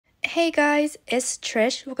Hey guys, it's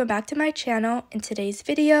Trish. Welcome back to my channel. In today's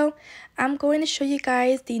video, I'm going to show you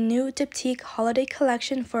guys the new Diptyque holiday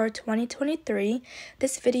collection for 2023.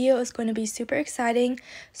 This video is going to be super exciting.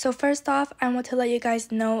 So first off, I want to let you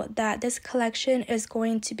guys know that this collection is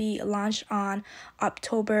going to be launched on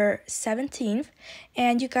October 17th.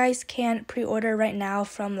 And you guys can pre-order right now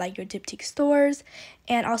from like your Diptyque stores.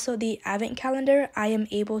 And also the advent calendar, I am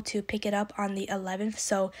able to pick it up on the 11th.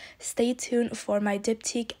 So stay tuned for my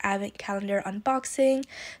Diptyque advent calendar unboxing.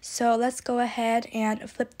 So let's go ahead and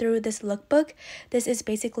flip through this lookbook. This is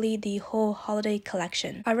basically the whole holiday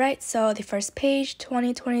collection. Alright, so the first page,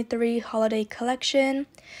 2023 holiday collection.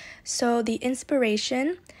 So the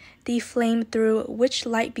inspiration, the flame through which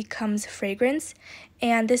light becomes fragrance.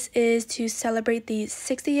 And this is to celebrate the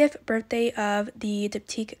 60th birthday of the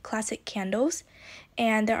Diptyque classic candles.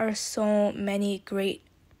 And there are so many great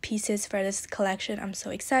pieces for this collection. I'm so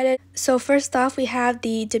excited. So first off, we have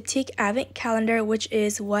the Diptyque advent calendar, which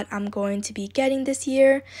is what I'm going to be getting this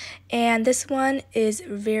year. And this one is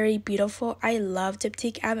very beautiful. I love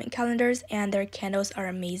Diptyque advent calendars and their candles are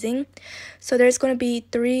amazing. So there's going to be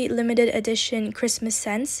 3 limited edition Christmas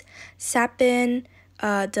scents: Sapin,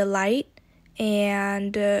 Delight,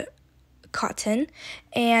 and Cotton.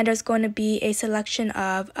 And there's going to be a selection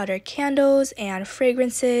of other candles and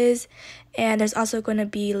fragrances, and there's also going to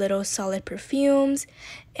be little solid perfumes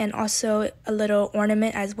and also a little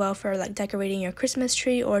ornament as well for like decorating your Christmas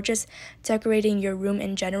tree or just decorating your room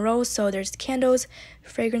in general. So there's candles,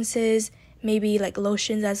 fragrances, maybe like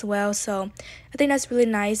lotions as well. So I think that's really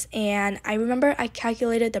nice. And I remember I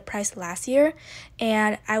calculated the price last year,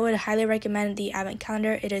 and I would highly recommend the advent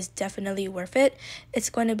calendar. It is definitely worth it. It's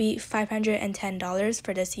going to be $510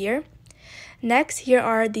 for this year. Next, here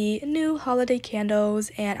are the new holiday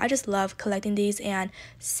candles, and I just love collecting these, and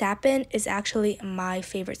Sapin is actually my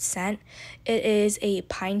favorite scent. It is a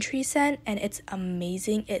pine tree scent and it's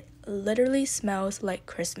amazing. It literally smells like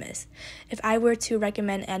Christmas. If I were to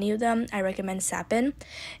recommend any of them, I recommend Sapin.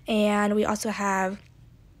 And we also have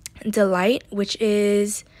Delight, which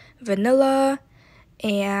is vanilla,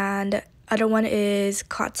 and other one is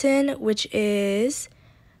Cotton, which is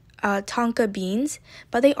tonka beans,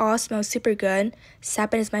 but they all smell super good.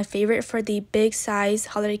 Sapin is my favorite for the big size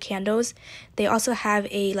holiday candles. They also have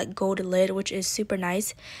a like gold lid, which is super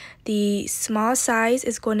nice. The small size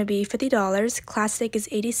is going to be $50. Classic is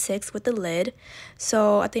 $86 with the lid.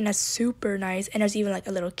 So I think that's super nice. And there's even like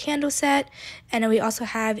a little candle set. And then we also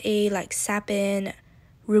have a like Sapin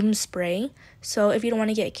room spray. So if you don't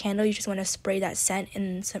want to get a candle, you just want to spray that scent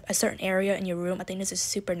in a certain area in your room. I think this is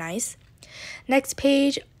super nice. Next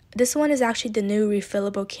page. This one is actually the new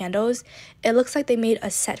refillable candles. It looks like they made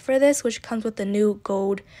a set for this, which comes with the new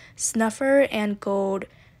gold snuffer and gold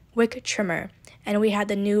wick trimmer. And we had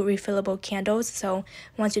the new refillable candles. So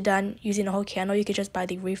once you're done using the whole candle, you could just buy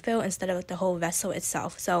the refill instead of like the whole vessel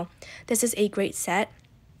itself. So this is a great set.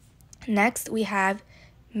 Next, we have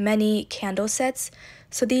many candle sets.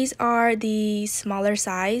 So these are the smaller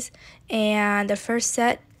size, and the first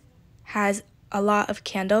set has a lot of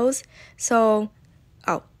candles. So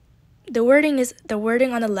the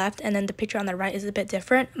wording on the left and then the picture on the right is a bit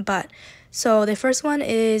different, but so the first one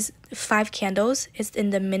is 5 candles. It's in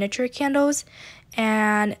the miniature candles,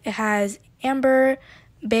 and it has amber,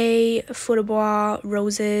 bay, feu de bois,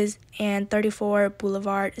 roses, and 34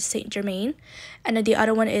 Boulevard Saint Germain. And then the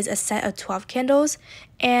other one is a set of 12 candles,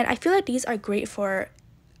 and I feel like these are great for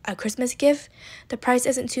a Christmas gift. The price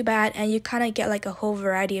isn't too bad, and you kind of get like a whole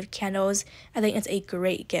variety of candles. I think it's a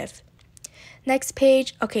great gift. Next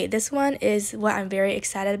page. Okay, this one is what I'm very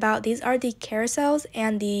excited about. These are the carousels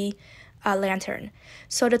and the lantern.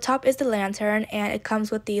 So the top is the lantern, and it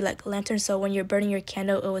comes with the like lantern, so when you're burning your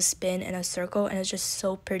candle, it will spin in a circle, and it's just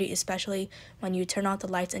so pretty, especially when you turn off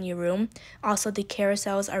the lights in your room. Also, the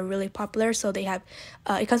carousels are really popular, so they have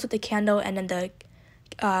it comes with the candle and then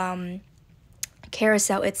the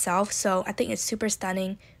carousel itself. So I think it's super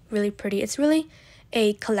stunning, really pretty. It's really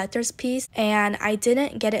a collector's piece, and I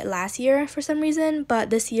didn't get it last year for some reason, but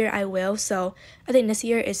this year I will. So I think this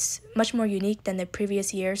year is much more unique than the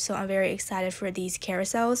previous year, so I'm very excited for these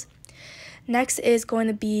carousels. Next is going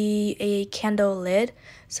to be a candle lid.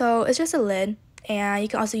 So it's just a lid, and you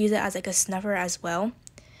can also use it as like a snuffer as well.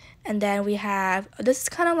 And then we have, this is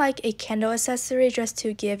kind of like a candle accessory just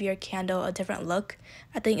to give your candle a different look.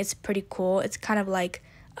 I think it's pretty cool. It's kind of like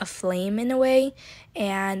a flame in a way,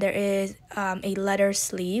 and there is a leather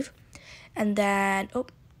sleeve, and then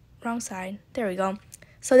wrong side, there we go.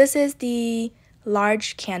 So this is the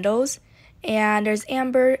large candles, and there's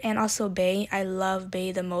amber and also bay. I love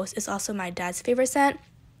bay the most. It's also my dad's favorite scent,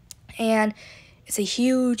 and it's a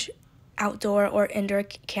huge outdoor or indoor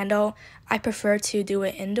candle. I prefer to do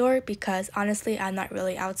it indoor because honestly I'm not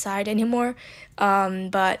really outside anymore,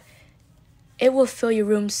 but it will fill your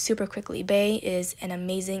room super quickly. Bay is an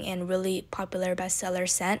amazing and really popular bestseller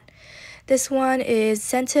scent. This one is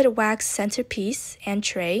Scented Wax Centerpiece and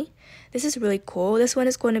Tray. This is really cool. This one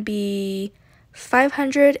is going to be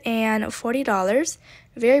 $540.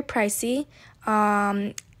 Very pricey.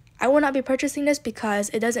 I will not be purchasing this because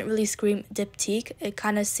it doesn't really scream Diptyque. It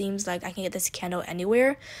kind of seems like I can get this candle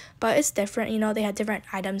anywhere, but it's different. You know, they have different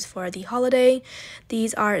items for the holiday.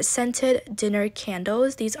 These are scented dinner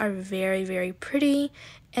candles. These are very, very pretty,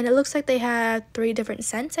 and it looks like they have 3 different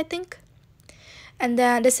scents, I think. And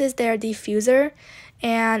then this is their diffuser,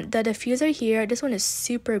 and the diffuser here, this one is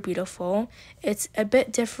super beautiful. It's a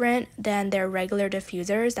bit different than their regular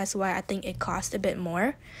diffusers. That's why I think it costs a bit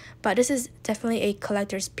more. But this is definitely a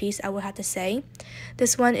collector's piece, I would have to say.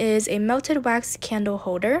 This one is a melted wax candle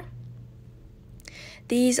holder.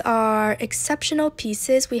 These are exceptional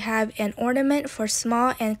pieces. We have an ornament for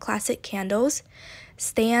small and classic candles,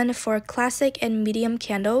 stand for classic and medium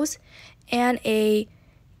candles, and a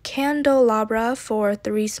candelabra for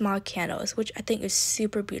 3 small candles, which I think is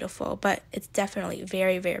super beautiful, but it's definitely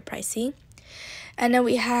very, very pricey. And then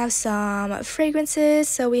we have some fragrances.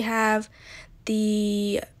 So we have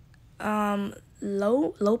the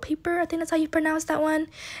low paper, I think that's how you pronounce that one.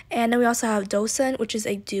 And then we also have Dosen, which is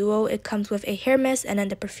a duo. It comes with a hair mist and then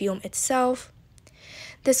the perfume itself.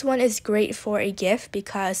 This one is great for a gift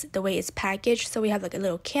because the way it's packaged. So we have like a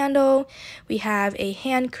little candle, we have a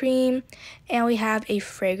hand cream, and we have a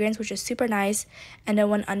fragrance, which is super nice. And the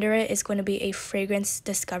one under it is going to be a fragrance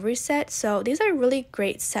discovery set. So these are really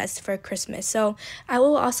great sets for Christmas. So I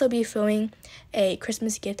will also be filming a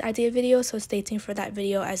Christmas gift idea video, so stay tuned for that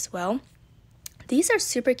video as well. These are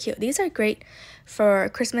super cute. These are great for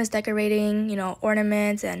Christmas decorating, you know,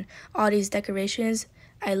 ornaments and all these decorations.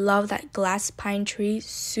 I love that glass pine tree,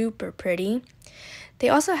 super pretty. They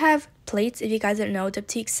also have plates. If you guys don't know,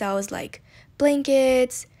 Diptyque sells like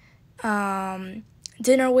blankets,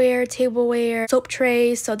 dinnerware, tableware, soap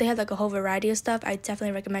trays. So they have like a whole variety of stuff. I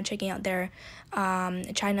definitely recommend checking out their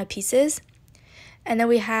China pieces. And then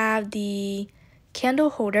we have the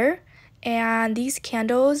candle holder. And these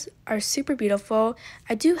candles are super beautiful.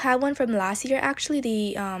 I do have one from last year, actually,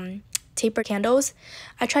 the taper candles.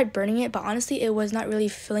 I tried burning it, but honestly it was not really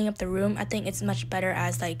filling up the room. I think it's much better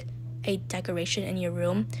as like a decoration in your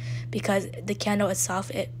room because the candle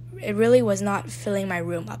itself, it really was not filling my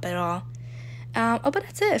room up at all. But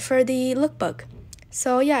that's it for the lookbook.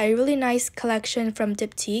 So yeah, a really nice collection from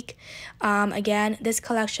Diptyque. Again, this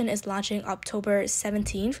collection is launching October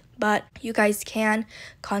 17th, but you guys can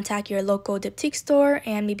contact your local Diptyque store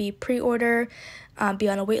and maybe pre-order, be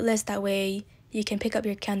on a wait list. That way you can pick up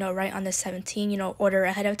your candle right on the 17th, you know, order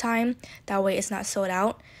ahead of time. That way it's not sold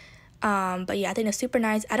out. But yeah, I think it's super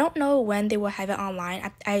nice. I don't know when they will have it online.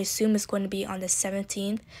 I assume it's going to be on the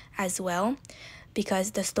 17th as well,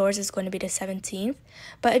 because the stores is going to be the 17th.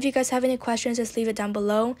 But if you guys have any questions, just leave it down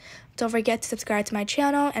below. Don't forget to subscribe to my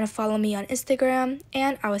channel and follow me on Instagram.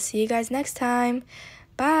 And I will see you guys next time.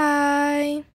 Bye!